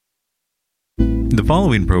The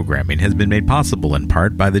following programming has been made possible in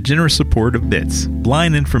part by the generous support of BITS,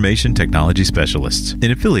 Blind Information Technology Specialists.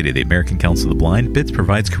 An affiliate of the American Council of the Blind, BITS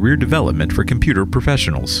provides career development for computer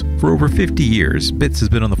professionals. For over 50 years, BITS has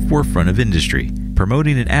been on the forefront of industry,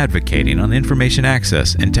 promoting and advocating on information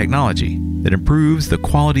access and technology that improves the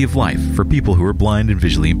quality of life for people who are blind and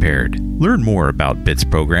visually impaired. Learn more about BITS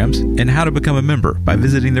programs and how to become a member by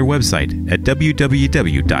visiting their website at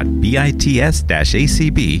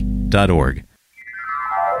www.bits-acb.org.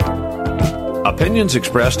 Opinions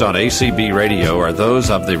expressed on ACB Radio are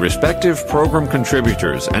those of the respective program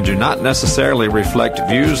contributors and do not necessarily reflect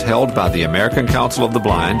views held by the American Council of the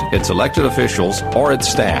Blind, its elected officials, or its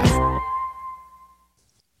staff.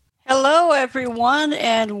 Hello, everyone,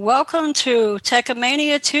 and welcome to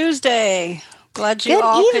Techomania Tuesday. Glad you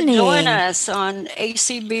all could join us on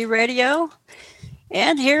ACB Radio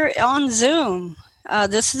and here on Zoom.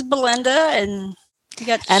 This is Belinda, and you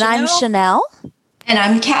got And Chanel. I'm Chanel. And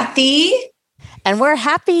I'm Kathy. And we're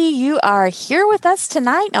happy you are here with us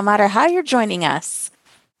tonight, no matter how you're joining us.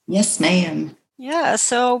 Yes, ma'am. Yeah,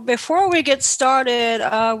 so before we get started,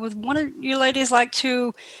 would one of you ladies like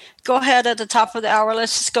to go ahead at the top of the hour?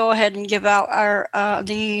 Let's just go ahead and give out our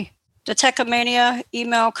the Techomania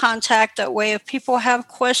email contact. That way, if people have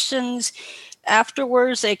questions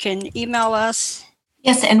afterwards, they can email us.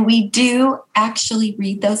 Yes, and we do actually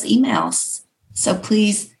read those emails. So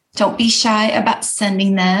please don't be shy about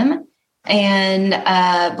sending them. And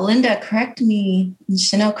Belinda, correct me,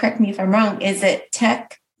 Chanel, correct me if I'm wrong. Is it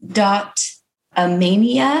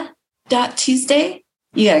tech.amania.tuesday?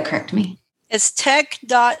 You got to correct me. It's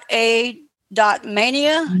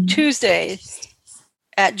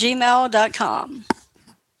tech.a.mania.tuesday@gmail.com.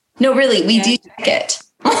 No, really, we do check it.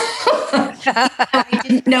 We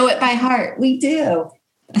didn't know it by heart. We do.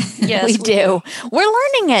 Yes, we do. We're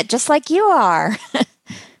learning it just like you are.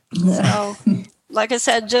 So, like I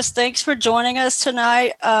said, just thanks for joining us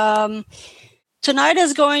tonight. Tonight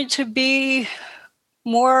is going to be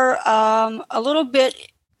more, a little bit,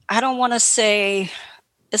 I don't want to say,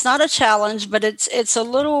 it's not a challenge, but it's a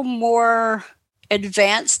little more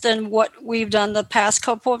advanced than what we've done the past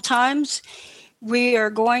couple of times. We are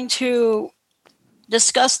going to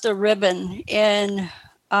discuss the ribbon in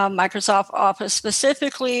Microsoft Office,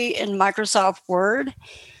 specifically in Microsoft Word.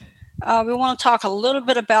 We want to talk a little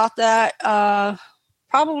bit about that.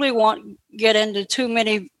 Probably won't get into too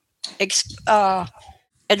many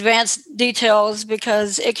advanced details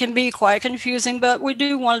because it can be quite confusing, but we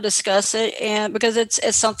do want to discuss it, and because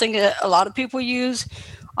it's something that a lot of people use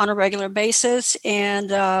on a regular basis.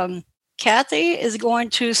 And Kathy is going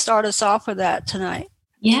to start us off with that tonight.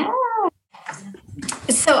 Yeah.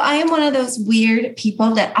 So I am one of those weird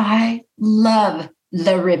people that I love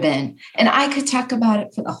the ribbon, and I could talk about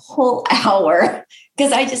it for the whole hour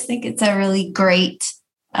because I just think it's a really great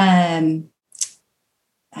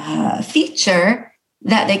feature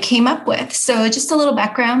that they came up with. So just a little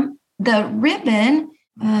background, the ribbon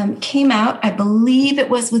came out, I believe it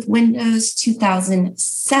was with Windows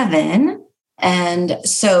 2007. And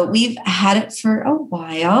so we've had it for a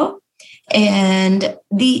while. And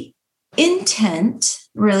the intent,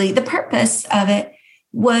 really, the purpose of it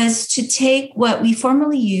was to take what we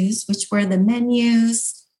formerly used, which were the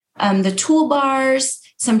menus, the toolbars,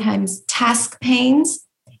 sometimes task panes,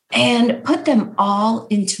 and put them all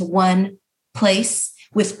into one place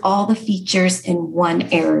with all the features in one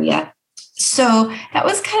area. So that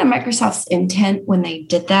was kind of Microsoft's intent when they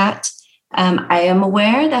did that. I am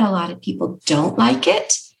aware that a lot of people don't like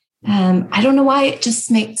it. I don't know why. It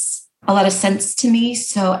just makes a lot of sense to me.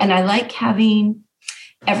 So, and I like having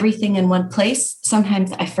everything in one place.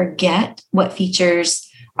 Sometimes I forget what features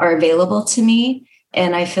are available to me.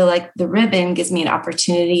 And I feel like the ribbon gives me an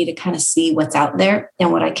opportunity to kind of see what's out there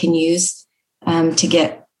and what I can use to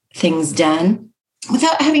get things done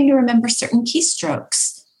without having to remember certain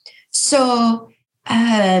keystrokes. So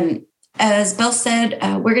as Belle said,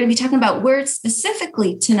 we're going to be talking about Word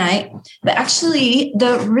specifically tonight, but actually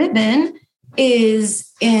the ribbon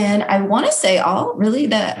is in, I want to say really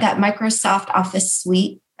that Microsoft Office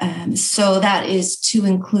suite. So that is to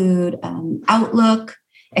include Outlook,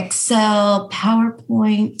 Excel,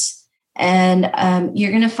 PowerPoint, and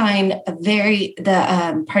you're going to find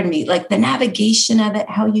like the navigation of it,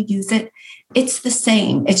 how you use it. It's the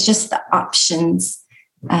same. It's just the options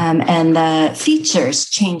and the features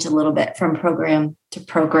change a little bit from program to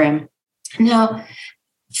program. Now,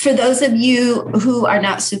 for those of you who are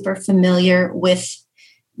not super familiar with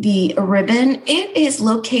the ribbon, it is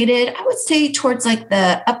located, I would say, towards like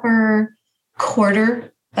the upper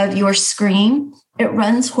quarter of your screen. It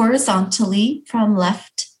runs horizontally from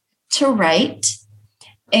left to right.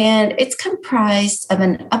 And it's comprised of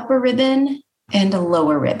an upper ribbon and a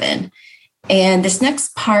lower ribbon. And this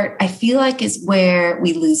next part, I feel like, is where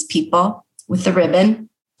we lose people with the ribbon.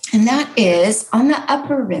 And that is on the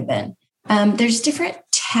upper ribbon. There's different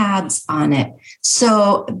tabs on it.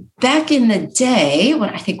 So back in the day, when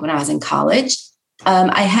I was in college,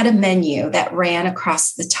 I had a menu that ran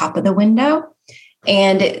across the top of the window.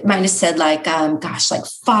 And it might have said like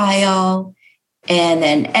file, and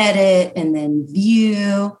then edit, and then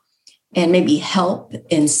view, and maybe help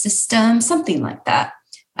in system, something like that.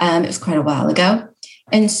 It was quite a while ago.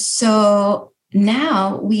 And so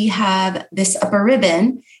now we have this upper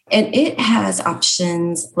ribbon, and it has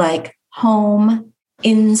options like home,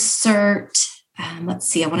 insert. Let's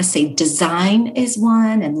see, I want to say design is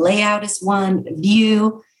one, and layout is one,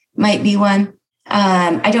 view might be one.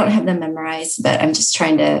 I don't have them memorized, but I'm just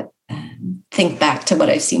trying to think back to what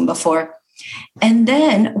I've seen before. And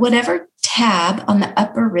then whatever tab on the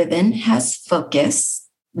upper ribbon has focus,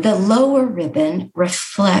 the lower ribbon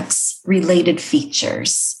reflects related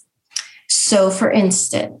features. So for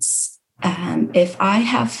instance, if I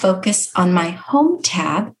have focus on my home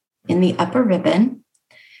tab in the upper ribbon,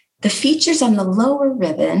 the features on the lower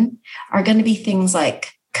ribbon are going to be things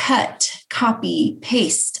like cut, copy,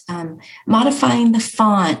 paste, modifying the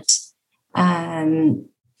font,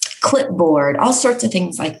 clipboard, all sorts of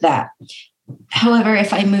things like that. However,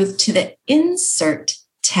 if I move to the insert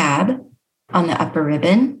tab on the upper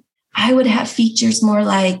ribbon, I would have features more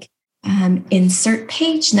like insert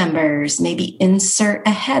page numbers, maybe insert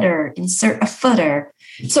a header, insert a footer.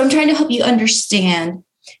 So I'm trying to help you understand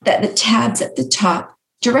that the tabs at the top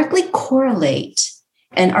directly correlate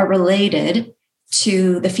and are related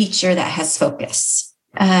to the feature that has focus.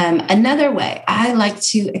 Another way I like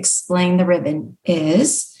to explain the ribbon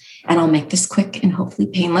is, and I'll make this quick and hopefully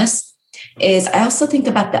painless, is I also think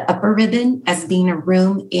about the upper ribbon as being a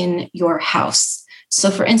room in your house.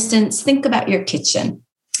 So for instance, think about your kitchen.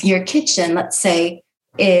 Your kitchen, let's say,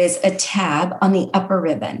 is a tab on the upper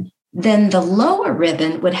ribbon. Then the lower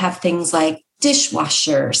ribbon would have things like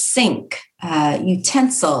dishwasher, sink,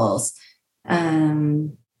 utensils,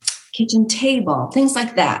 kitchen table, things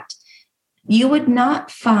like that. You would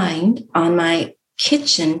not find on my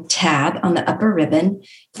kitchen tab on the upper ribbon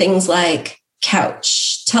things like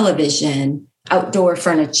couch, television, outdoor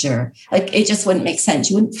furniture. Like it just wouldn't make sense.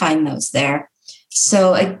 You wouldn't find those there.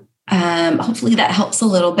 So hopefully that helps a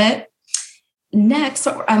little bit. Next,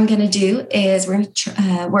 what I'm going to do is we're going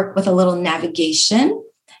to work with a little navigation.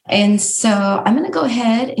 And so I'm going to go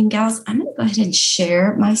ahead and gals, I'm going to go ahead and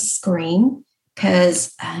share my screen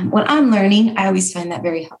because when I'm learning, I always find that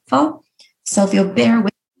very helpful. So if you'll bear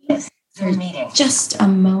with me for just a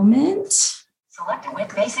moment. Select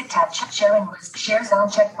with basic tab, sharing list, share zone,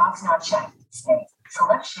 checkbox not checked, stay.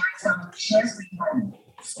 Select sharing zone, share screen button,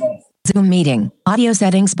 stay. Zoom meeting, audio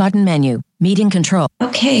settings button menu, meeting control.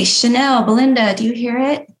 Okay, Chanel, Belinda, do you hear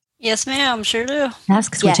it? Yes, ma'am, sure do.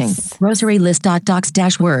 Task switching. Yes. Grocery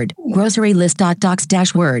list.docs-word. Grocery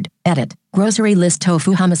list.docs-word. Edit. Grocery list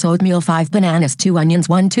tofu hummus oatmeal 5 bananas 2 onions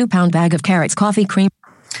 1 2-pound bag of carrots coffee cream.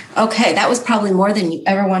 Okay, that was probably more than you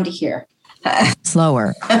ever wanted to hear.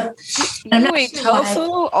 Slower. You eat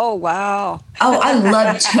tofu? Oh, wow. Oh, I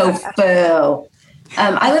love tofu.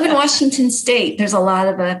 I live in Washington State. There's a lot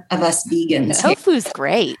of us vegans. Tofu's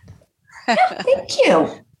great. Yeah, thank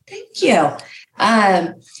you. Thank you.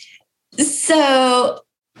 So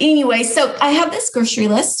anyway, so I have this grocery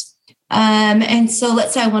list. And so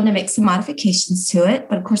let's say I want to make some modifications to it.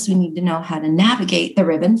 But of course, we need to know how to navigate the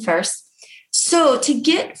ribbon first. So to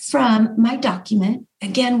get from my document,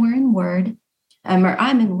 again, we're in Word, or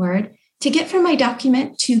I'm in Word. To get from my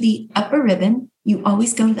document to the upper ribbon, you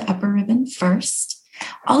always go to the upper ribbon first.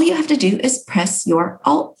 All you have to do is press your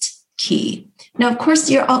Alt key. Now, of course,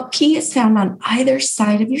 your Alt key is found on either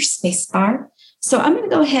side of your spacebar. So I'm going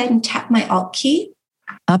to go ahead and tap my Alt key.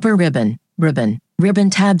 Upper ribbon, ribbon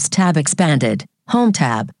tabs tab expanded, home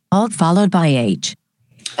tab, Alt followed by H.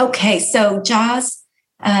 Okay, so JAWS,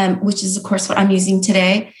 which is, of course, what I'm using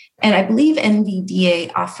today. And I believe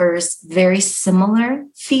NVDA offers very similar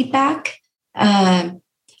feedback.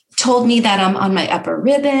 Told me that I'm on my upper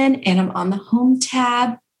ribbon and I'm on the home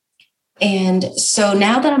tab. And so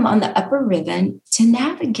now that I'm on the upper ribbon, to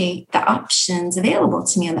navigate the options available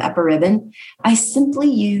to me on the upper ribbon, I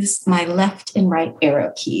simply use my left and right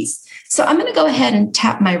arrow keys. So I'm going to go ahead and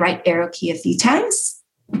tap my right arrow key a few times.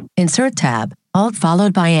 Insert tab, Alt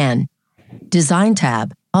followed by N. Design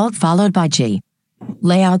tab, Alt followed by G.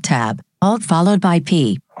 Layout tab, Alt followed by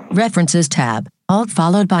P. References tab, Alt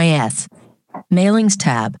followed by S. Mailings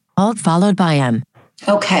tab, Alt followed by M.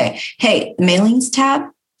 Okay. Hey, mailings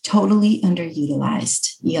tab, totally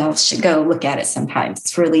underutilized. Y'all should go look at it sometime.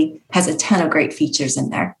 It's really has a ton of great features in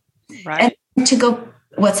there. Right. And to go,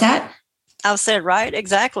 what's that? I said, right,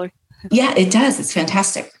 exactly. Yeah, it does. It's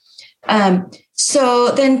fantastic. So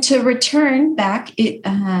then to return back,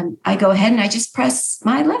 I go ahead and I just press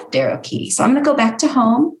my left arrow key. So I'm going to go back to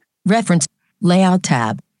home. Reference, Layout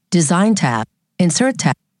tab, Design tab, Insert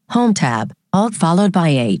tab, Home tab, Alt followed by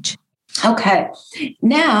H. Okay.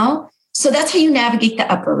 Now, so that's how you navigate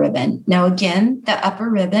the upper ribbon. Now, again, the upper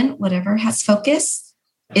ribbon, whatever has focus,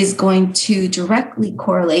 is going to directly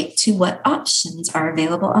correlate to what options are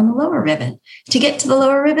available on the lower ribbon. To get to the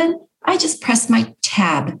lower ribbon, I just press my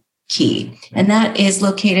tab key, and that is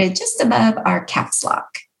located just above our caps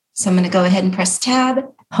lock. So I'm going to go ahead and press tab.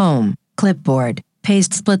 Home, Clipboard,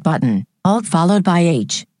 Paste Split button, Alt followed by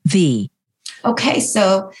H, V. Okay,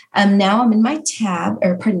 so now I'm in my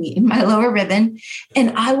in my lower ribbon,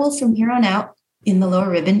 and I will from here on out in the lower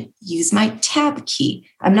ribbon use my tab key.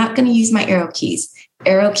 I'm not going to use my arrow keys.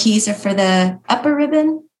 Arrow keys are for the upper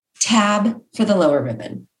ribbon, tab for the lower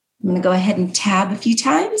ribbon. I'm going to go ahead and tab a few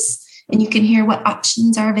times, and you can hear what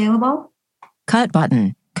options are available. Cut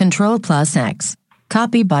button, Control plus X.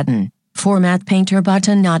 Copy button, Format Painter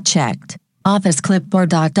button not checked. Office Clipboard ...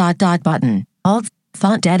 button. Alt,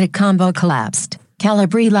 Font Edit combo collapsed.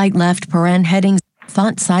 Calibri light left paren headings.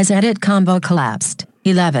 Font size edit combo collapsed.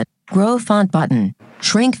 11. Grow font button.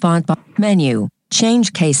 Shrink font menu.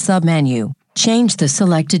 Change case submenu. Change the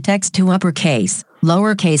selected text to uppercase,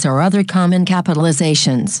 lowercase, or other common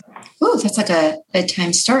capitalizations. Ooh, that's like a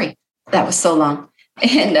bedtime story. That was so long.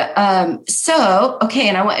 And okay,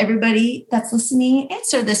 and I want everybody that's listening,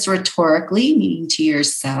 answer this rhetorically, meaning to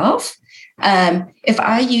yourself. If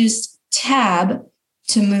I used tab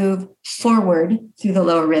to move forward through the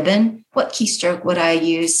lower ribbon, what keystroke would I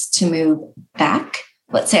use to move back?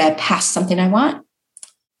 Let's say I passed something I want.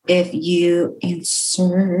 If you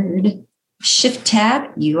answered Shift tab,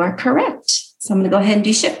 you are correct. So I'm going to go ahead and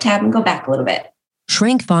do Shift tab and go back a little bit.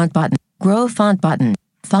 Shrink font button, grow font button,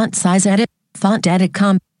 font size edit, font edit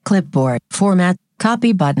clipboard, format,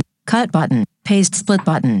 copy button, cut button, paste split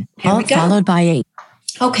button, Alt followed by 8.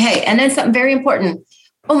 Okay, and then something very important.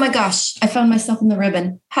 Oh my gosh, I found myself in the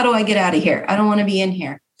ribbon. How do I get out of here? I don't want to be in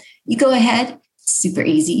here. You go ahead, super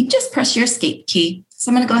easy. You just press your escape key.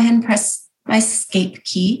 So I'm going to go ahead and press my escape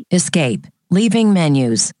key. Escape, leaving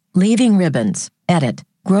menus, leaving ribbons, edit,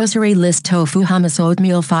 grocery list tofu hummus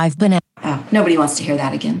oatmeal 5 banana. Oh, nobody wants to hear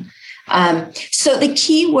that again. So the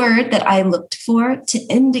key word that I looked for to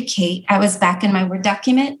indicate I was back in my Word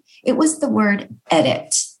document, it was the word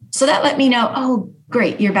edit. So that let me know, oh,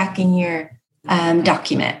 great, you're back in your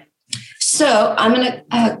document. So I'm going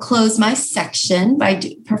to close my section by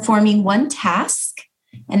performing one task,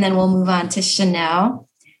 and then we'll move on to Chanel.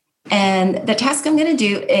 And the task I'm going to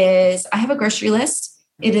do is I have a grocery list.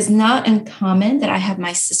 It is not uncommon that I have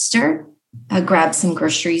my sister grab some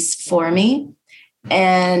groceries for me.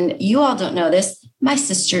 And you all don't know this. My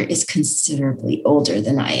sister is considerably older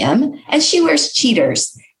than I am, and she wears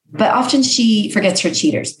cheaters, but often she forgets her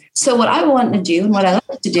cheaters. So what I want to do and what I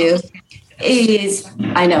like to do is,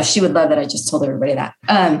 I know she would love that I just told everybody that,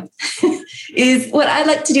 is what I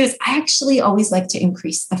like to do is I actually always like to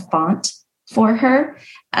increase the font for her.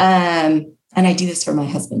 And I do this for my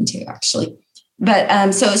husband too, actually.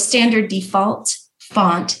 But so standard default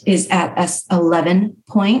font is at S11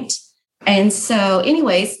 point. And so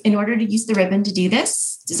anyways, in order to use the ribbon to do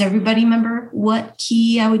this, does everybody remember what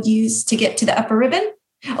key I would use to get to the upper ribbon?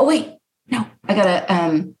 Oh, wait, no, I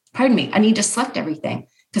gotta, pardon me. I need to select everything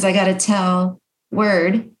because I got to tell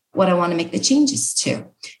Word what I want to make the changes to.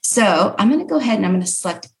 So I'm going to go ahead and I'm going to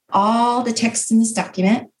select all the text in this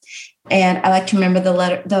document. And I like to remember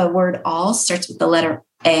the word all starts with the letter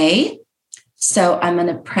A. So I'm going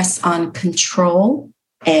to press on Control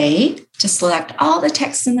A to select all the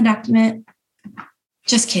text in the document.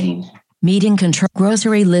 Just kidding. Meeting control,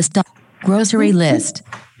 grocery list, grocery list.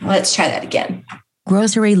 Let's try that again.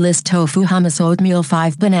 Grocery list tofu hummus oatmeal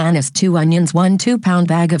 5 bananas 2 onions 1 2-pound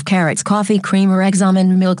bag of carrots coffee creamer eggs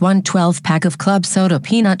almond milk 1 12-pack of club soda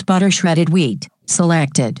peanut butter shredded wheat.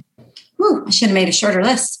 Selected. Whew, I should have made a shorter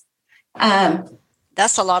list.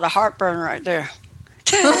 That's a lot of heartburn right there.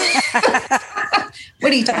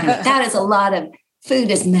 What are you talking about? That is a lot of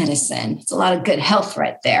food is medicine. It's a lot of good health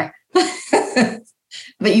right there.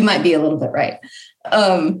 But you might be a little bit right.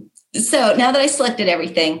 So now that I selected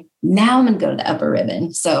everything, now I'm going to go to the upper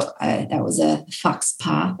ribbon. So that was a fox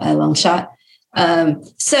paw by a long shot.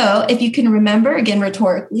 So if you can remember, again,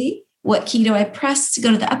 rhetorically, what key do I press to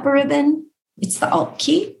go to the upper ribbon? It's the Alt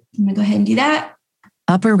key. I'm going to go ahead and do that.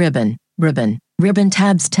 Upper ribbon, ribbon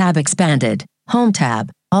tabs tab expanded, home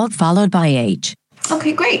tab, Alt followed by H.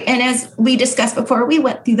 Okay, great. And as we discussed before, we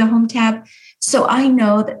went through the Home tab. So I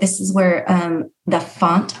know that this is where the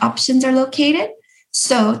font options are located.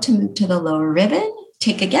 So to move to the lower ribbon,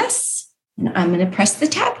 take a guess. And I'm going to press the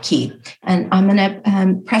tab key. And I'm going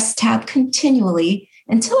to press tab continually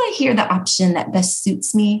until I hear the option that best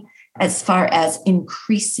suits me as far as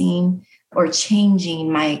increasing or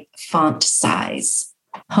changing my font size.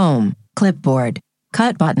 Home, clipboard,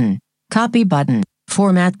 cut button, copy button,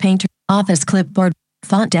 format painter, office clipboard,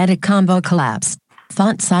 font edit combo collapsed,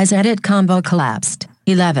 font size edit combo collapsed,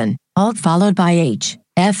 11, Alt followed by H,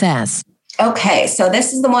 FS. Okay, so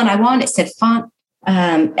this is the one I want. It said font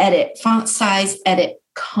edit, font size edit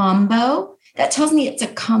combo. That tells me it's a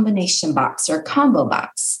combination box or combo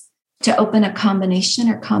box. To open a combination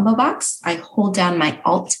or combo box, I hold down my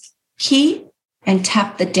Alt key and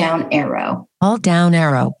tap the down arrow. Alt down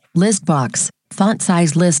arrow, list box, font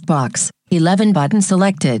size list box, 11 button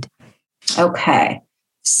selected. Okay,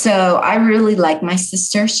 so I really like my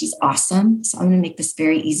sister. She's awesome. So I'm going to make this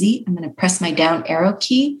very easy. I'm going to press my down arrow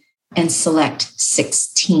key and select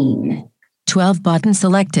 16. 12 button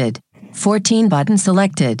selected, 14 button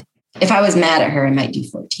selected. If I was mad at her, I might do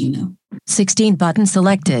 14 though. 16 button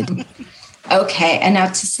selected. Okay, and now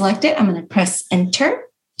to select it, I'm going to press enter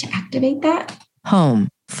to activate that. Home,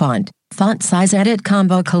 font size edit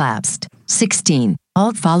combo collapsed, 16,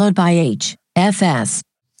 Alt followed by H, FS.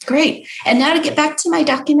 Great. And now to get back to my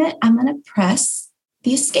document, I'm going to press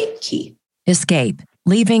the escape key. Escape,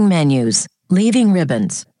 leaving menus, leaving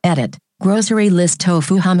ribbons, edit, grocery list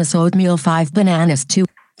tofu hummus oatmeal 5 bananas 2.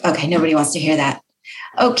 Okay, nobody wants to hear that.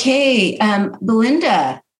 Okay,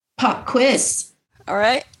 Belinda, pop quiz. All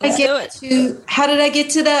right, let's do it. How did I get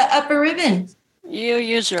to the upper ribbon? You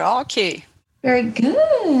use your Alt key. Very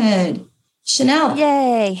good. Chanel.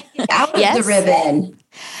 Yay. Get out of the ribbon.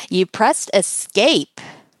 You pressed escape.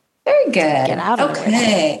 Very good. Get out of the ribbon.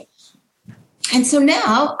 Okay. And so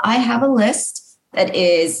now I have a list that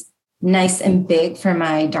is nice and big for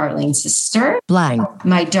my darling sister. Blank.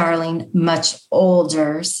 My darling, much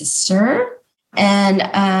older sister. And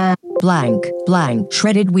blank,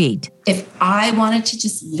 shredded wheat. If I wanted to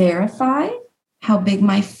just verify how big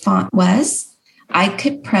my font was, I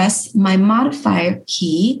could press my modifier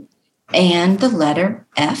key and the letter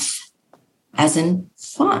F as in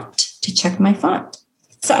font to check my font.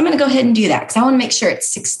 So I'm going to go ahead and do that because I want to make sure it's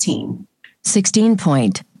 16. 16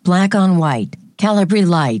 point, black on white, Calibri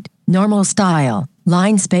light, normal style,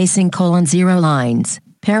 line spacing : 0 lines,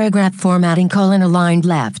 paragraph formatting : aligned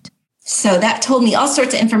left. So that told me all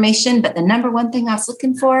sorts of information, but the number one thing I was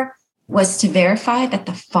looking for was to verify that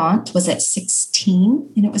the font was at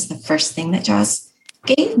 16, and it was the first thing that JAWS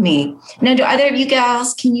gave me. Now, do either of you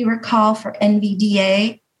gals, can you recall for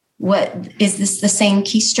NVDA, is this the same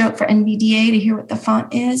keystroke for NVDA to hear what the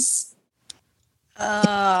font is?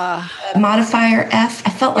 Modifier F. I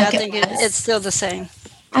felt like it's still the same.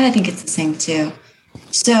 I think it's the same too.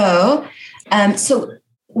 So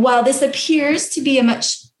while this appears to be a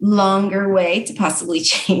much longer way to possibly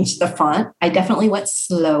change the font, I definitely went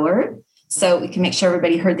slower so we can make sure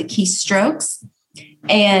everybody heard the keystrokes.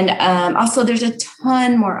 And also there's a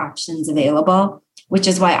ton more options available, which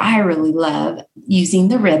is why I really love using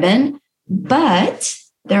the ribbon. But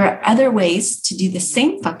there are other ways to do the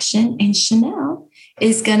same function, and Chanel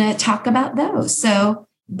is going to talk about those. So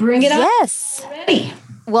bring it up. Yes. Ready.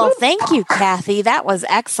 Well, thank you, Kathy. That was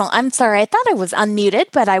excellent. I'm sorry. I thought I was unmuted,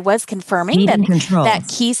 but I was confirming that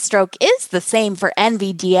keystroke is the same for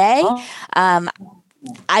NVDA.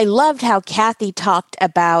 I loved how Kathy talked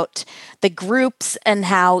about the groups and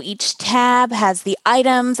how each tab has the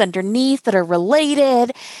items underneath that are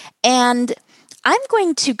related. And I'm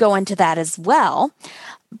going to go into that as well.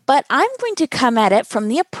 But I'm going to come at it from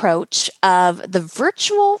the approach of the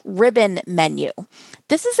virtual ribbon menu.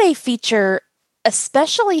 This is a feature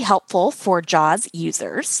especially helpful for JAWS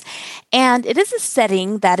users, and it is a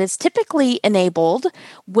setting that is typically enabled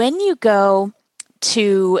when you go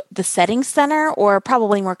to the Settings Center, or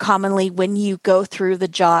probably more commonly when you go through the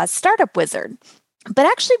JAWS Startup Wizard. But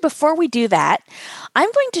actually, before we do that,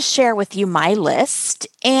 I'm going to share with you my list,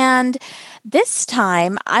 and this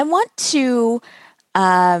time I want to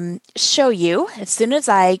show you as soon as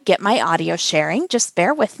I get my audio sharing. Just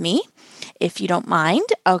bear with me if you don't mind.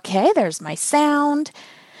 Okay, there's my sound.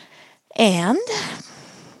 And,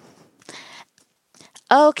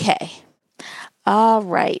 okay. All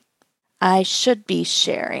right. I should be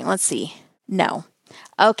sharing. Let's see. No.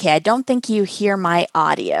 Okay, I don't think you hear my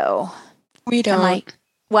audio. We don't.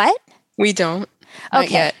 What? We don't. Okay.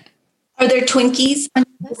 Not yet. Are there Twinkies?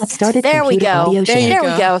 There we go. There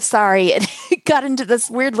we go. Sorry. got into this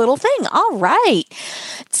weird little thing. All right.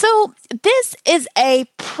 So this is a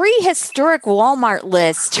prehistoric Walmart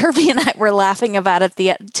list. Herbie and I were laughing about it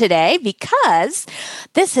today because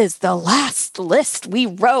this is the last list we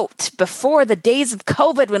wrote before the days of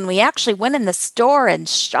COVID when we actually went in the store and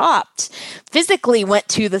shopped, physically went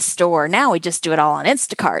to the store. Now we just do it all on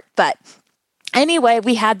Instacart. But anyway,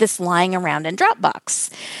 we had this lying around in Dropbox.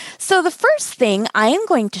 So the first thing I am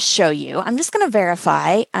going to show you, I'm just going to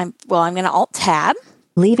verify. I'm going to Alt-Tab.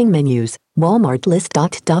 Leaving menus. Walmart list.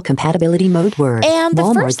 Compatibility mode word. And the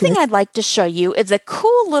Walmart first thing I'd like to show you is a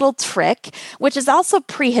cool little trick, which is also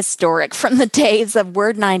prehistoric from the days of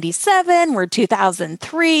Word 97, Word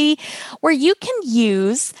 2003, where you can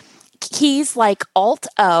use keys like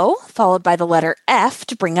Alt-O followed by the letter F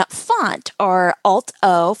to bring up font, or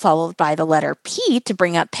Alt-O followed by the letter P to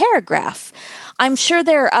bring up paragraph. I'm sure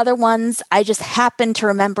there are other ones. I just happen to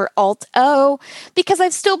remember Alt-O because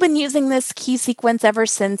I've still been using this key sequence ever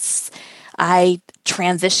since I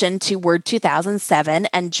transitioned to Word 2007,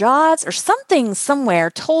 and JAWS or something somewhere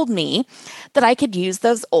told me that I could use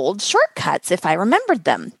those old shortcuts if I remembered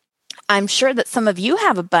them. I'm sure that some of you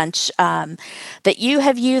have a bunch that you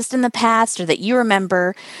have used in the past or that you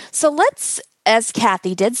remember. So let's, as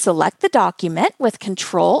Kathy did, select the document with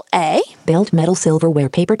Control-A. Belt, metal, silverware,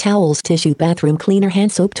 paper towels, tissue, bathroom cleaner,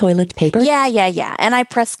 hand soap, toilet paper. Yeah. And I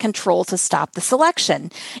press Control to stop the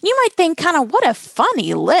selection. You might think kind of what a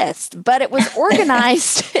funny list, but it was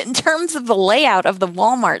organized in terms of the layout of the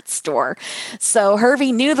Walmart store. So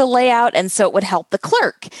Herbie knew the layout, and so it would help the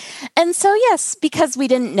clerk. And so, yes, because we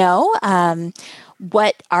didn't know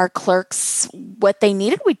what our clerks, what they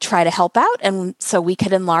needed, we'd try to help out, and so we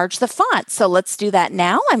could enlarge the font. So let's do that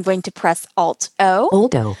now. I'm going to press Alt-O,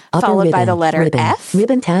 followed ribbon, by the letter ribbon, F.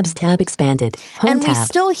 Ribbon tabs, tab expanded, home and tab. we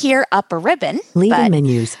still hear upper ribbon. Leaving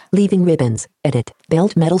menus, leaving ribbons, edit,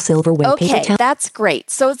 belt, metal, silverware, paper Okay, that's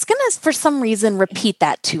great. So it's going to, for some reason, repeat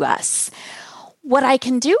that to us. What I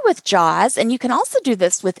can do with JAWS, and you can also do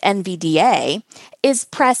this with NVDA, is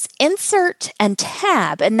press Insert and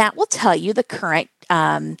Tab, and that will tell you the current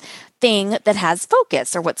thing that has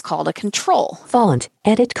focus, or what's called a control. Font,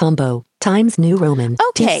 edit combo, Times New Roman.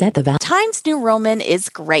 Okay, set the Times New Roman is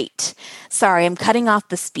great. Sorry, I'm cutting off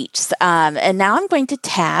the speech. And now I'm going to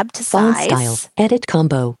tab to font size. Style, edit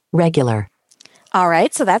combo, regular. All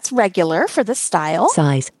right, so that's regular for the style.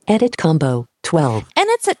 Size, edit combo, 12. And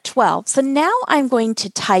it's at 12. So now I'm going to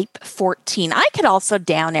type 14. I could also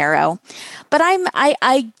down arrow, but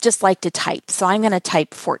I just like to type. So I'm going to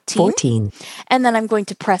type 14. 14. And then I'm going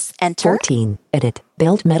to press Enter. 14. Edit.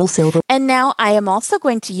 Belt, metal, silver. And now I am also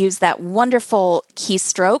going to use that wonderful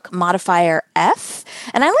keystroke modifier F.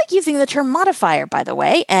 And I like using the term modifier, by the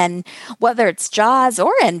way. And whether it's JAWS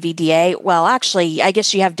or NVDA, well, actually, I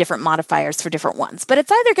guess you have different modifiers for different ones. But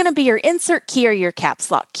it's either going to be your insert key or your caps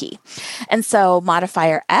lock key. And so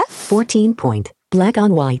modifier F. 14 point. Black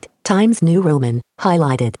on white. Times New Roman.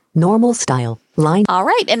 Highlighted. Normal style. Line. All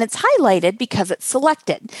right. And it's highlighted because it's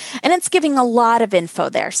selected. And it's giving a lot of info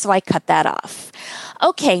there. So I cut that off.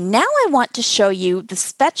 Okay. Now I want to show you the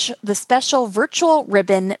special virtual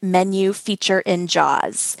ribbon menu feature in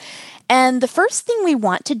JAWS. And the first thing we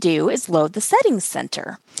want to do is load the settings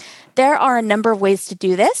center. There are a number of ways to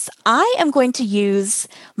do this. I am going to use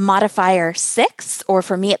modifier 6, or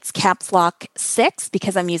for me it's caps lock 6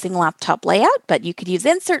 because I'm using laptop layout, but you could use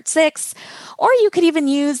insert 6, or you could even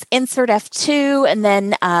use insert F2 and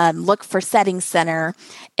then look for settings center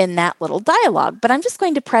in that little dialog. But I'm just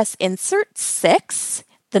going to press insert 6,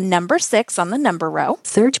 the number 6 on the number row.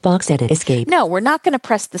 Search box edit escape. No, we're not going to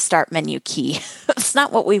press the start menu key. That's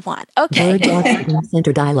not what we want. Okay. Word document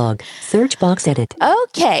center dialog. Search box edit.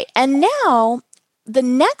 Okay. And now the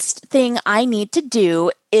next thing I need to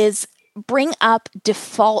do is bring up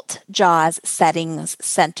default JAWS settings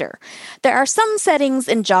center. There are some settings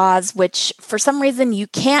in JAWS which for some reason you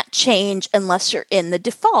can't change unless you're in the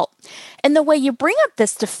default. And the way you bring up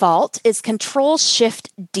this default is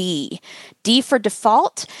Control-Shift-D. D for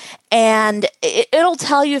default, and it'll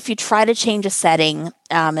tell you if you try to change a setting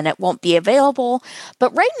and it won't be available.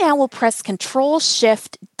 But right now we'll press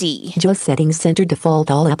Control-Shift-D. JAWS settings center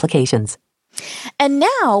default all applications. And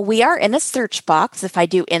now we are in a search box. If I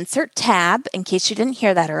do insert tab, in case you didn't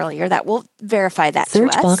hear that earlier, that will verify that to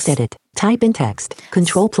us. Search box edit. Type in text.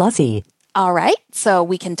 Control+E. All right, so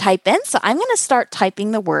we can type in. So I'm going to start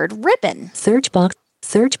typing the word ribbon. Search box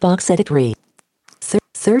edit read.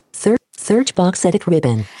 Search Search box edit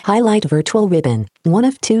ribbon. Highlight virtual ribbon. 1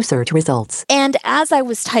 of 2 search results. And as I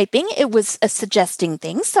was typing, it was suggesting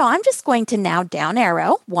things. So I'm just going to now down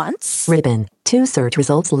arrow once. Ribbon. 2 search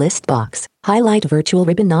results list box. Highlight virtual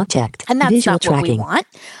ribbon not checked. And that's Visual not tracking. what we want.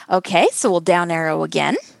 Okay, so we'll down arrow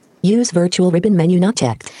again. Use virtual ribbon menu not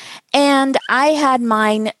checked. And I had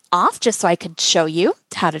mine off just so I could show you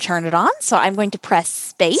how to turn it on. So I'm going to press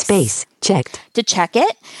space. Space. Checked. To check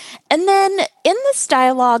it. And then in this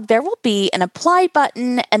dialog, there will be an apply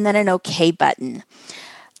button and then an OK button.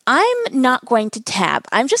 I'm not going to tab.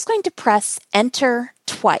 I'm just going to press enter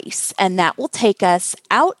twice, and that will take us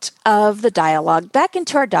out of the dialog, back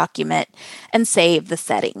into our document, and save the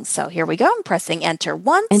settings. So here we go. I'm pressing enter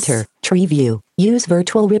once. Enter. Tree view. Use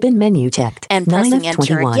virtual ribbon menu checked. And 9 pressing of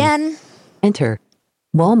enter 21. again. Enter.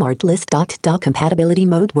 Walmart list dot compatibility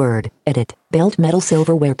mode word. Edit. Belt metal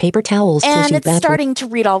silverware paper towels And tissue it's bathroom. starting to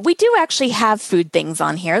read all. We do actually have food things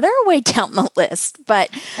on here. They're way down the list. But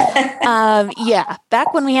yeah,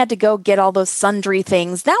 back when we had to go get all those sundry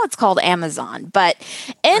things, now it's called Amazon. But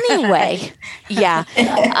anyway, yeah.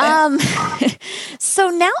 So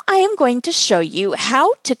now I am going to show you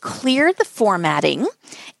how to clear the formatting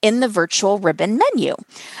in the virtual ribbon menu.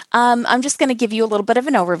 I'm just going to give you a little bit of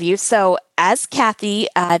an overview. So as Kathy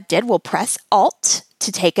did, we'll press Alt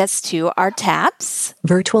to take us to our tabs.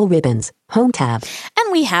 Virtual ribbons. Home tab.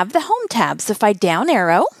 And we have the Home tab. So if I down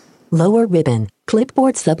arrow. Lower ribbon.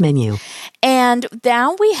 Clipboard submenu. And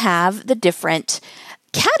now we have the different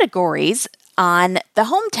categories on the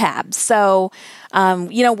Home tab. So,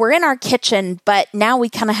 we're in our kitchen, but now we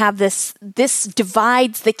kind of have this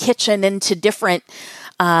divides the kitchen into different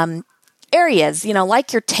areas,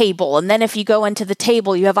 like your table. And then if you go into the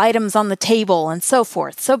table, you have items on the table and so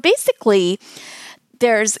forth. So basically,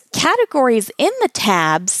 there's categories in the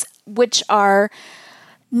tabs, which are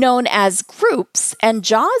known as groups, and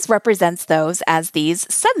JAWS represents those as these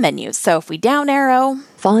submenus. So if we down arrow.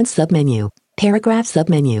 Font submenu. Paragraph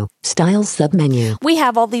submenu. Styles submenu. We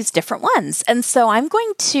have all these different ones. And so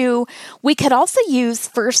we could also use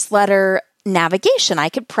first letter navigation. I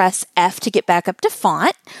could press F to get back up to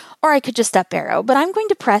font, or I could just up arrow, but I'm going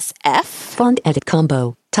to press F. Font edit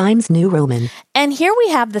combo. Times New Roman. And here we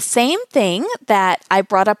have the same thing that I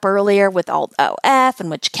brought up earlier with Alt-O-F, and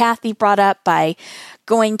which Kathy brought up by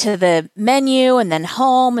going to the menu and then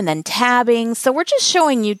home and then tabbing. So we're just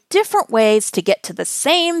showing you different ways to get to the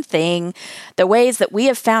same thing, the ways that we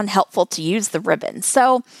have found helpful to use the ribbon.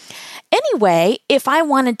 So anyway, if I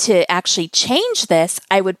wanted to actually change this,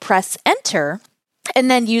 I would press enter and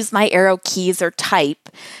then use my arrow keys or type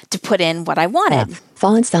to put in what I wanted.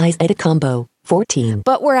 Font size edit combo. 14.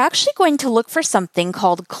 But we're actually going to look for something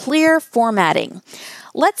called clear formatting.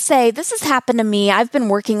 Let's say this has happened to me. I've been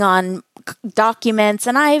working on documents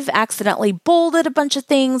and I've accidentally bolded a bunch of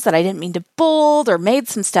things that I didn't mean to bold, or made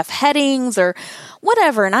some stuff headings or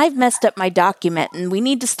whatever, and I've messed up my document and we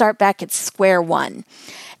need to start back at square one.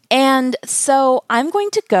 And so I'm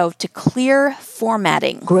going to go to clear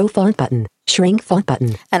formatting. Grow font button. Shrink font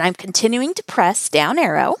button. And I'm continuing to press down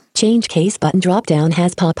arrow. Change case button drop down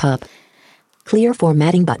has pop up. Clear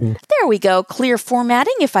formatting button. There we go. Clear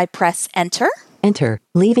formatting. If I press enter. Enter.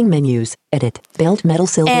 Leaving menus. Edit. Belt metal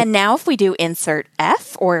silver. And now if we do insert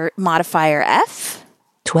F or modifier F.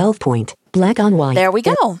 12 point. Black on white. There we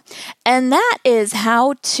go. And that is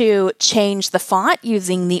how to change the font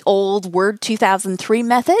using the old Word 2003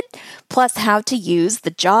 method, plus how to use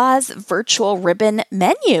the JAWS virtual ribbon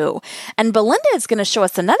menu. And Belinda is going to show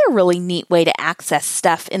us another really neat way to access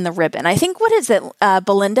stuff in the ribbon. I think, what is it,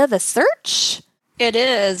 Belinda, the search? It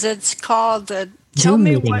is. It's called the Tell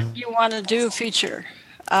Me What You Want to Do feature.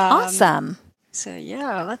 Awesome. So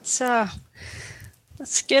yeah, let's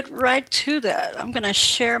get right to that. I'm going to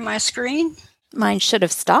share my screen. Mine should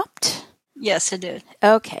have stopped. Yes, it did.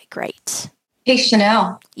 Okay, great. Hey,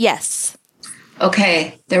 Chanel. Yes.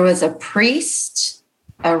 Okay, there was a priest,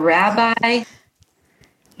 a rabbi,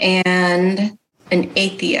 and an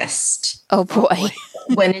atheist. Oh, boy.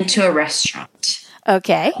 Went into a restaurant.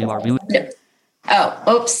 Okay. Oh,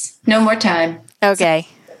 oops. No more time. Okay.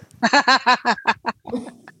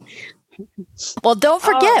 Well, don't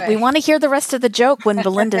forget, we want to hear the rest of the joke when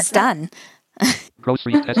Belinda's done. All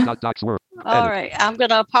right. I'm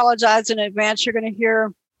going to apologize in advance. You're going to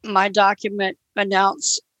hear my document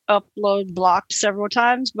announce upload blocked several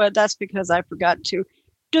times, but that's because I forgot to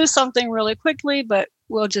do something really quickly, but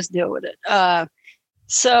we'll just deal with it.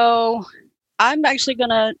 So I'm actually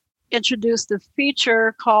going to introduce the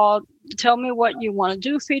feature called Tell Me What You Want to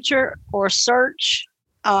Do feature, or search.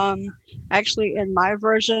 Actually, in my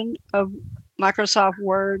version of Microsoft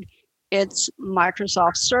Word, it's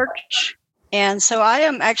Microsoft Search. And so I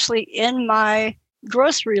am actually in my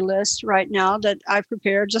grocery list right now that I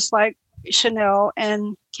prepared, just like Chanel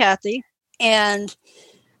and Kathy. And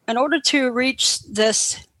in order to reach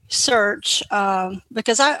this search,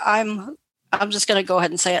 because I'm just going to go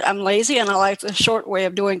ahead and say it. I'm lazy and I like the short way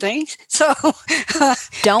of doing things. So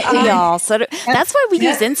don't we all? So that's why we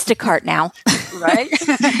use Instacart now.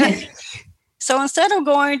 Right. So instead of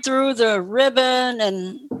going through the ribbon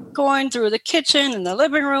and going through the kitchen and the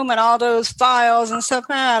living room and all those files and stuff,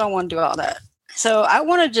 I don't want to do all that. So I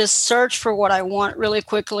want to just search for what I want really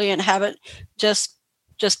quickly and have it just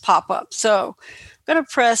pop up. So I'm going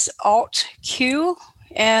to press Alt Q.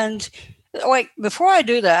 And wait, before I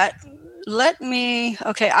do that,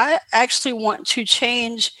 I actually want to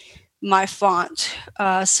change my font.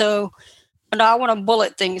 So I want to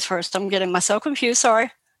bullet things first. I'm getting myself confused.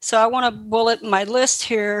 Sorry. So I want to bullet my list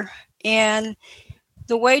here. And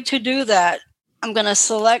the way to do that, I'm going to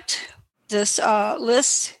select this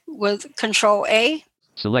list with Control A.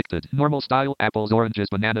 Selected. Normal style, apples, oranges,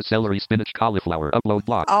 banana, celery, spinach, cauliflower. Upload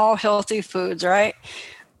block. All healthy foods, right?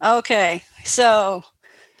 Okay. So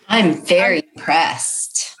I'm very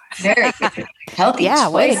impressed. Very good. Healthy choice.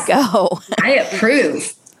 Way to go. I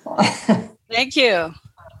approve. Thank you.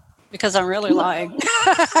 Because I'm really lying.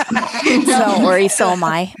 Don't worry, so am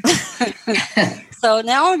I. So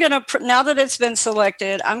now now that it's been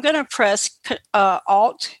selected, I'm going to press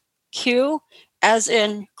Alt Q as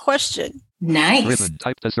in question. Nice. Ribbon.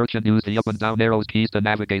 Type the search and use the up and down arrows keys to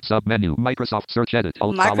navigate submenu. Microsoft Search Edit.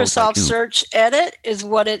 Microsoft Search Edit is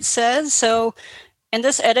what it says. So in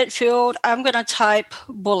this edit field, I'm going to type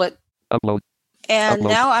bullet. Upload. And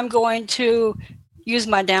now I'm going to use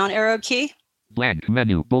my down arrow key. Blank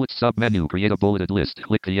menu, bullet submenu, create a bulleted list.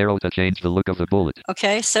 Click the arrow to change the look of the bullet.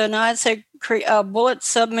 Okay, so now I'd say create a bullet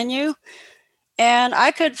submenu. And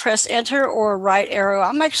I could press enter or right arrow.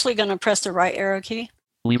 I'm actually going to press the right arrow key.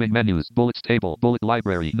 Leaving menus, bullets table, bullet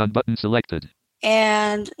library, none button selected.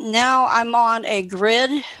 And now I'm on a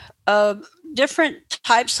grid of different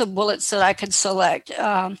types of bullets that I could select.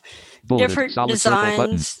 Different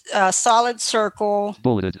designs, solid circle.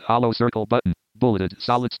 Bulleted, hollow circle button. Bulleted,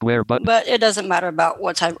 solid square button. But it doesn't matter about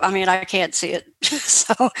what type. I mean, I can't see it.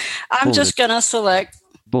 So I'm just going to select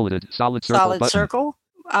bulleted, solid circle button. Circle.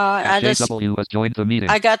 JW has joined the meeting.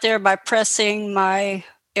 I got there by pressing my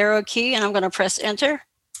arrow key, and I'm going to press enter.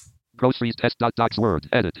 Groceries test.docs word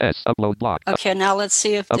edit S upload block. Okay, now let's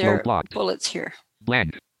see if there are bullets here.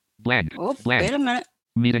 Blank. Blank. Oh, blank. Wait a minute.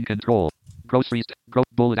 Meeting control. Groceries.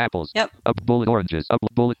 Bullet apples. Yep. Bullet oranges.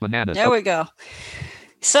 Bullet bananas. There we go.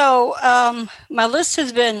 So my list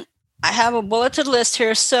has been, I have a bulleted list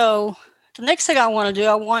here. So the next thing I want to do,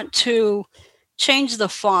 I want to change the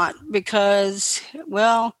font because,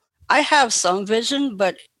 well, I have some vision,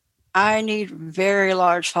 but I need very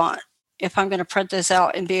large font if I'm going to print this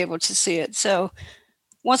out and be able to see it. So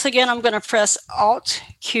once again, I'm going to press Alt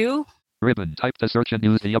Q. Ribbon. Type the search and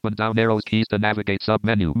use the up and down arrows keys to navigate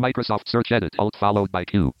submenu. Microsoft Search Edit. Alt followed by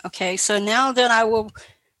Q. Okay, so now then I will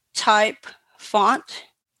type font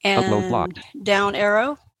and upload blocked. Down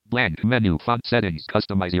arrow. Blank menu. Font settings.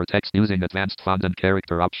 Customize your text using advanced font and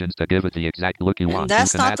character options to give it the exact look you want.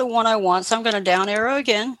 That's not the one I want, so I'm going to down arrow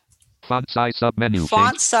again. Font size submenu.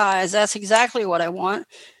 Font size. That's exactly what I want.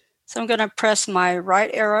 So I'm going to press my right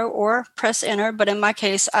arrow or press enter, but in my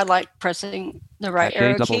case, I like pressing the right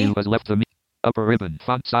arrow key. has left the upper ribbon.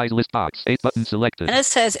 Font size list box. 8 button selected. And it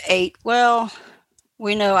says 8. Well,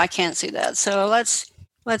 we know I can't see that. So let's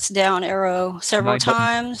down arrow several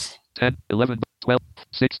times. 10, 11, 12,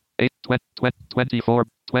 6, 8, 20, 24,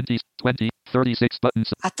 20, 20, 36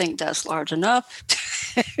 buttons. I think that's large enough.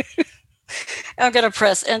 I'm going to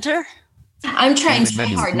press enter. I'm trying so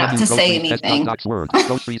hard not to say anything.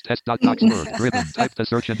 Groceries test.docs word. Ribbon. Type the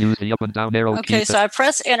search and use the up and down arrow. Okay, so I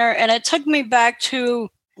press enter and it took me back to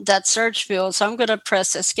that search field. So I'm going to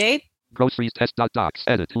press escape. Groceries test.docs.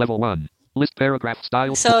 Edit. Level 1. List paragraph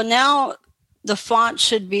style. So now the font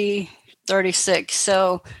should be 36.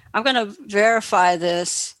 So I'm going to verify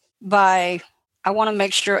this by, I want to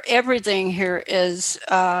make sure everything here is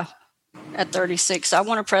at 36. So I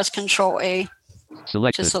want to press Control A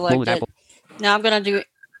to select it. Now I'm going to do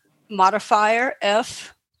modifier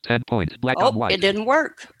F. 10 point. Black on white. It didn't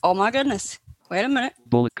work. Oh my goodness. Wait a minute.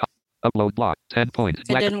 Bullet upload block. 10 point.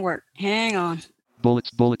 It didn't work. Hang on.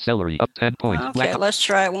 Bullet celery up 10 point. Okay, let's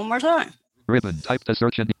try it one more time. Ribbon. Type the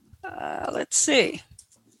search and let's see.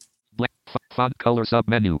 Black font color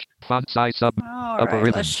submenu. Font size sub. All upper right,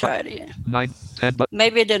 ribbon. let's try it again. 9, 10 button.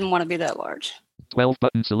 Maybe it didn't want to be that large. 12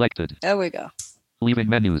 button selected. There we go. Leaving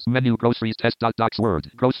menus. Menu groceries test.docs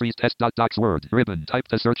word. Groceries test.docs word. Ribbon. Type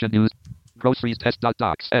the search and use. Groceries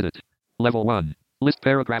test.docs. Edit. Level 1. List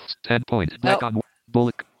paragraphs 10 points. Black on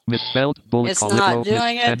bullet. Misspelled. Bullet. It's not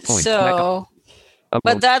doing it. So,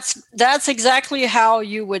 but that's exactly how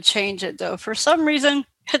you would change it, though. For some reason,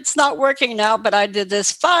 it's not working now, but I did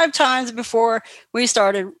this 5 times before we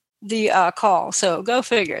started the call. So go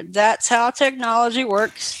figure. That's how technology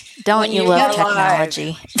works. Don't you love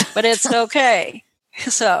technology? But it's okay.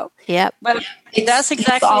 So, yep. But that's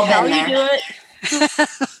exactly how you do it.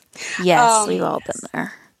 Yes, we've all been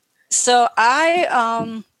there. So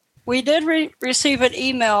we did receive an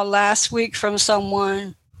email last week from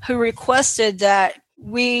someone who requested that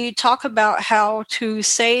we talk about how to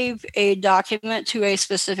save a document to a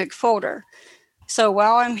specific folder. So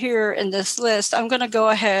while I'm here in this list, I'm going to go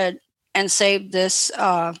ahead and save this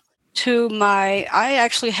to I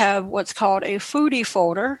actually have what's called a foodie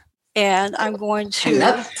folder, and I'm going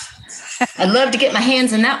to... I'd love to get my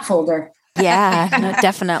hands in that folder. Yeah, no,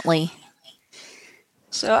 definitely.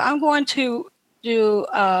 So I'm going to do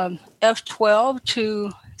F12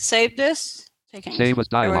 to save this. Save as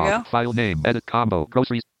dialog, file name, edit combo,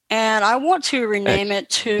 groceries. And I want to rename it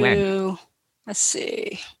to, let's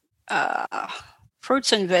see,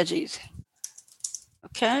 fruits and veggies.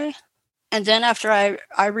 Okay. And then after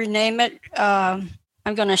I rename it, I'm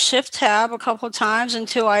going to shift tab a couple of times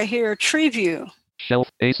until I hear tree view. Shelf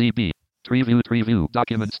ACB. Tree view,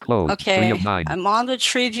 documents closed. Okay, 3 of 9. I'm on the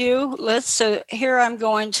tree view list. So here I'm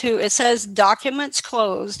going to, it says documents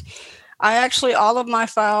closed. All of my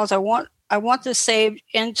files, I want this saved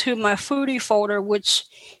into my foodie folder, which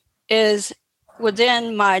is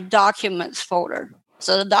within my documents folder.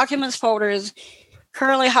 So the documents folder is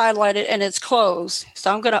currently highlighted and it's closed.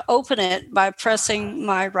 So I'm going to open it by pressing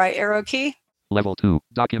my right arrow key. Level 2,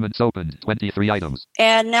 documents opened, 23 items.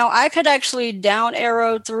 And now I could actually down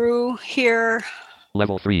arrow through here.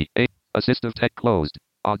 Level 3, assistive tech closed,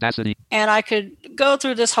 Audacity. And I could go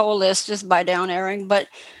through this whole list just by down arrowing, but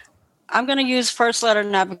I'm going to use first letter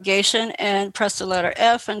navigation and press the letter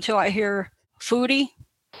F until I hear foodie.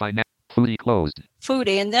 Foodie closed.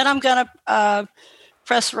 Foodie. And then I'm going to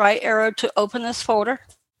press right arrow to open this folder.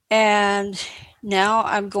 And now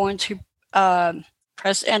I'm going to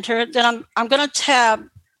press enter. Then I'm going to tab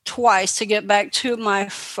twice to get back to my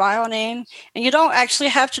file name. And you don't actually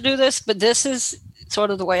have to do this, but this is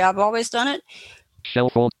sort of the way I've always done it. Shell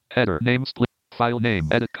fold, header, name split, file name,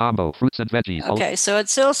 edit combo, fruits and veggies. Okay, so it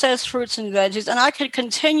still says fruits and veggies. And I could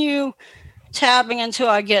continue tabbing until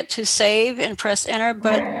I get to save and press enter.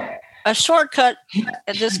 But a shortcut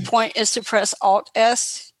at this point is to press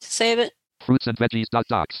Alt-S to save it. Fruits and veggies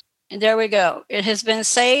docs. And there we go. It has been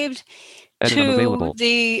saved to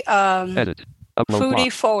the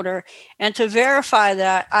foodie folder. And to verify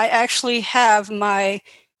that, I actually have my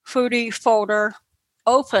foodie folder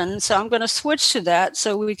open. So I'm going to switch to that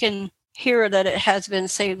so we can hear that it has been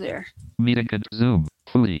saved there. Meeting Zoom.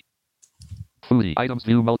 Foodie. Items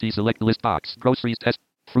view multi-select list box. Groceries test.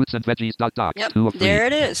 Fruits and veggies docs. Yep, 2 of 3. there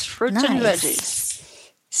it is. Fruits and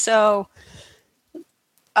veggies. So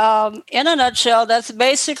in a nutshell, that's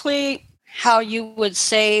basically how you would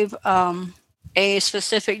save a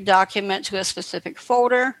specific document to a specific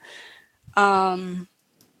folder.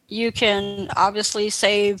 You can obviously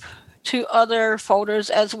save to other folders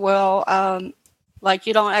as well. Like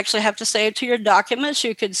you don't actually have to save to your documents.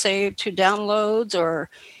 You could save to downloads or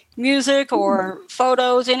music or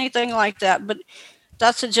photos, anything like that. But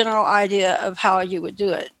that's a general idea of how you would do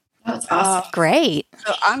it. That's awesome. Great.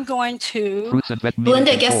 So I'm going to...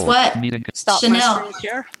 Belinda, guess what? Stop Chanel. my screen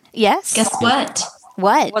here. Yes. Guess what?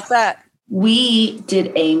 What? What's that? We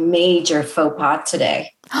did a major faux pas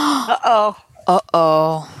today. Uh-oh.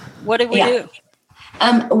 What did we do?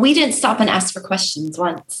 We didn't stop and ask for questions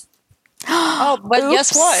once. Oh, but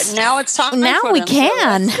guess what? Now it's time. Now for we them,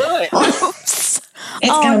 can. So let's do it. Oops.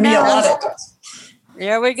 It's going to be a lot of...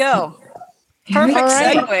 There we go. Perfect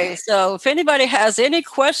segue. So if anybody has any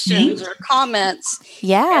questions or comments,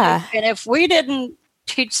 and if we didn't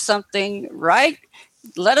teach something right,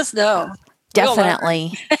 let us know.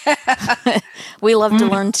 Definitely. We love to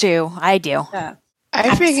learn too. I do. Yeah.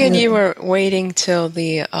 I figured you were waiting till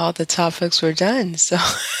all the topics were done. So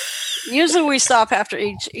usually we stop after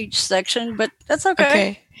each section, but that's okay.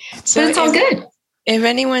 Okay. So but it's all good. If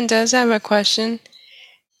anyone does have a question,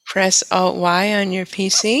 press Alt-Y on your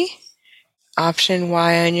PC, Option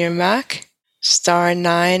Y on your Mac,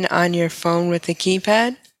 *9 on your phone with the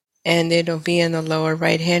keypad, and it'll be in the lower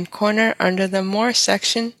right-hand corner under the More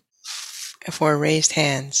section for raised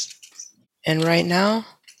hands. And right now,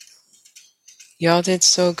 y'all did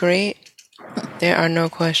so great. There are no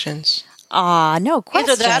questions. No questions.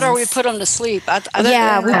 Either that or we put them to sleep.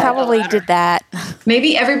 We probably did that.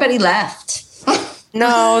 Maybe everybody left.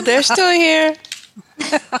 No, they're still here.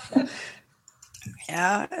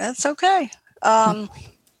 Yeah, that's okay.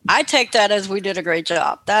 I take that as we did a great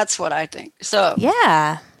job. That's what I think. So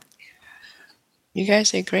Yeah. You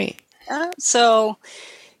guys are great. So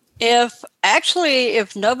if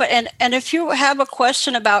nobody, and if you have a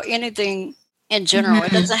question about anything in general,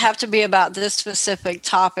 it doesn't have to be about this specific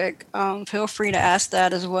topic. Feel free to ask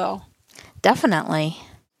that as well. Definitely.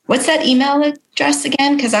 What's that email address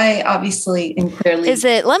again? Because I obviously and clearly...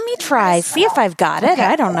 let me try, see if I've got it.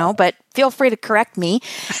 I don't know, but feel free to correct me.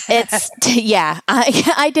 It's,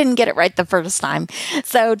 I didn't get it right the first time.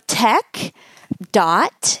 So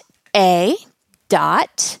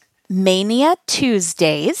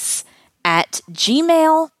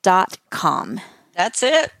tech.a.maniatuesdays@gmail.com. That's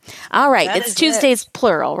it. All right. It's Tuesdays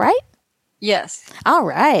plural, right? Yes. All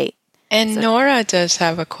right. And Nora does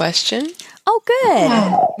have a question. Oh, good.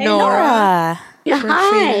 Hey, Nora. Yeah,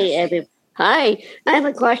 hi. Hi. I have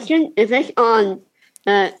a question. Is this on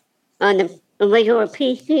the regular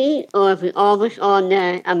PC, or is it always on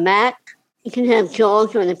a Mac? You can have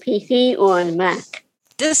Jaws on the PC or on the Mac.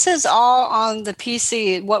 This is all on the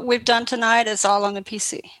PC. What we've done tonight is all on the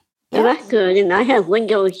PC. Yeah, that's good. And I have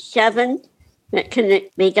Windows 7. That can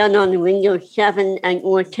be done on Windows 7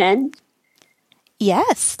 or 10.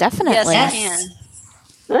 Yes, definitely. Yes, I can.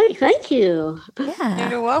 Right, thank you. Yeah.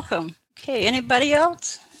 You're welcome. Okay, anybody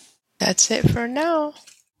else? That's it for now.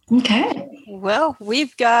 Okay. Well,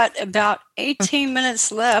 we've got about 18 minutes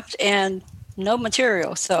left and no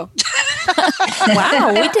material, so.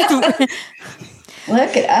 Wow, we did.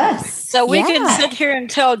 Look at us. So we can sit here and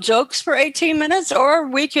tell jokes for 18 minutes, or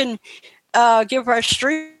we can give our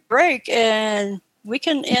stream break and we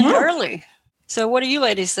can end early. So what do you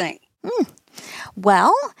ladies think?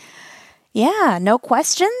 Well, yeah, no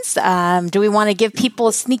questions. Do we want to give people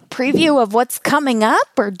a sneak preview of what's coming up,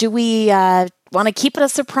 or do we want to keep it a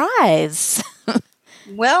surprise?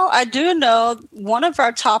 Well, I do know one of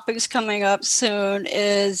our topics coming up soon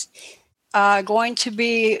is going to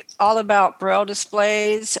be all about Braille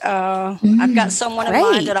displays. I've got someone in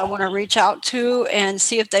mind that I want to reach out to and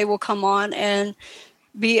see if they will come on and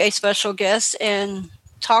be a special guest and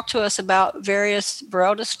talk to us about various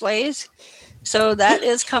Braille displays. So that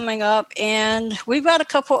is coming up, and we've got a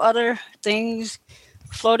couple other things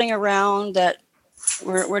floating around that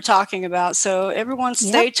we're talking about. So everyone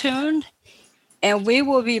stay tuned, and we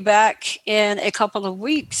will be back in a couple of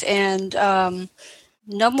weeks. And no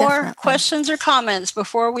more questions or comments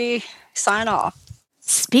before we sign off.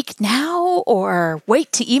 Speak now or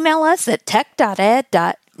wait to email us at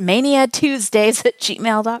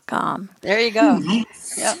tech.ed.maniatuesdays@gmail.com. There you go.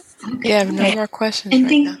 Nice. Yep. You have no more questions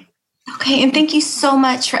now. Okay, and thank you so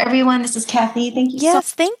much for everyone. This is Kathy. Thank you so much.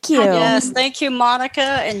 Thank you. Yes, thank you, Monica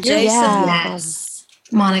and Jason. Yes.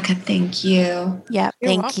 Monica, thank you. Yeah,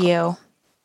 thank you.